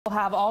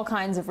Have all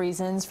kinds of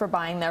reasons for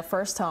buying their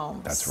first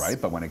homes. That's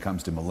right, but when it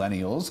comes to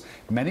millennials,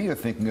 many are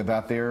thinking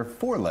about their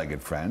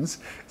four-legged friends.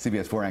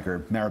 CBS 4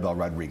 anchor Marybel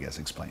Rodriguez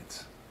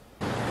explains.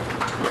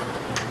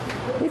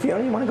 Hey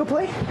Fiona, you want to go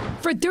play?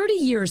 For 30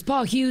 years,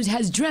 Paul Hughes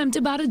has dreamt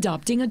about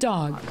adopting a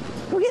dog.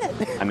 Go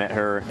get it. I met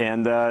her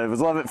and it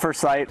was love at first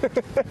sight.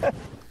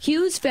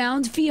 Hughes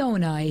found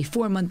Fiona, a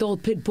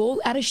 4-month-old pit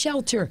bull, at a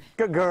shelter.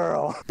 Good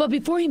girl. But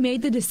before he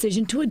made the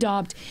decision to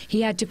adopt,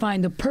 he had to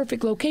find the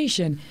perfect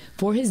location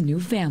for his new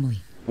family.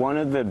 One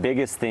of the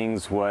biggest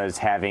things was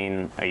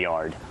having a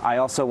yard. I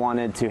also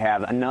wanted to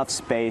have enough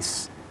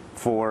space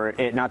for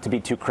it not to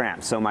be too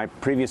cramped, so my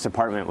previous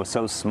apartment was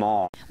so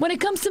small. When it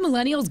comes to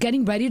millennials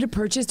getting ready to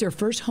purchase their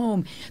first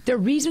home, their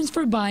reasons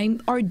for buying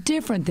are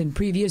different than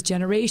previous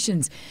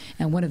generations.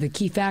 And one of the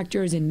key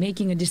factors in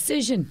making a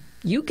decision,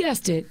 you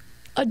guessed it,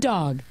 a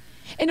dog.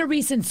 In a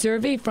recent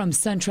survey from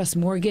SunTrust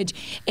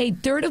Mortgage, a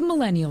third of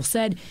millennials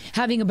said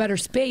having a better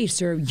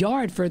space or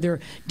yard for their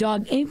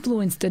dog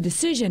influenced the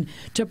decision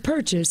to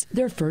purchase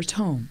their first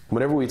home.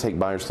 Whenever we take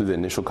buyers through the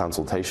initial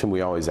consultation,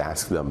 we always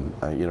ask them,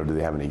 do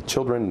they have any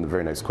children? And the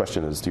very next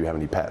question is, do you have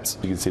any pets?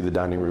 You can see the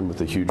dining room with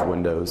the huge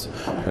windows,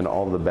 and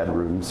all the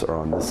bedrooms are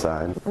on this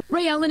side.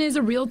 Ray Allen is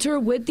a realtor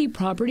with the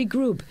Property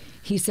Group.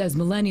 He says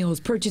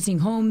millennials purchasing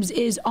homes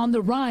is on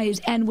the rise,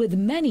 and with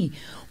many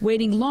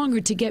waiting longer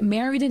to get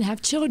married and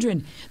have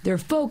children, their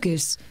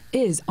focus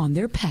is on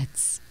their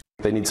pets.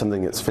 They need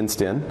something that's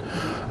fenced in,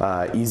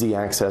 easy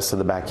access to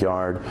the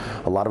backyard.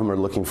 A lot of them are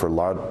looking for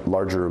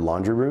larger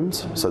laundry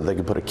rooms so that they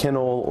can put a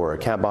kennel or a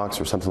cat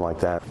box or something like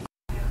that.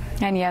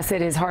 And yes,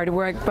 it is hard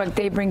work, but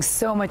they bring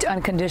so much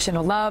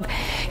unconditional love.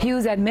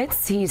 Hughes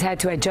admits he's had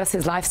to adjust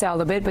his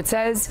lifestyle a bit, but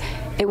says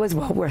it was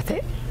well worth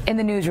it. In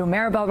the newsroom,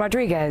 Marybel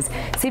Rodriguez,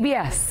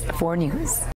 CBS 4 News.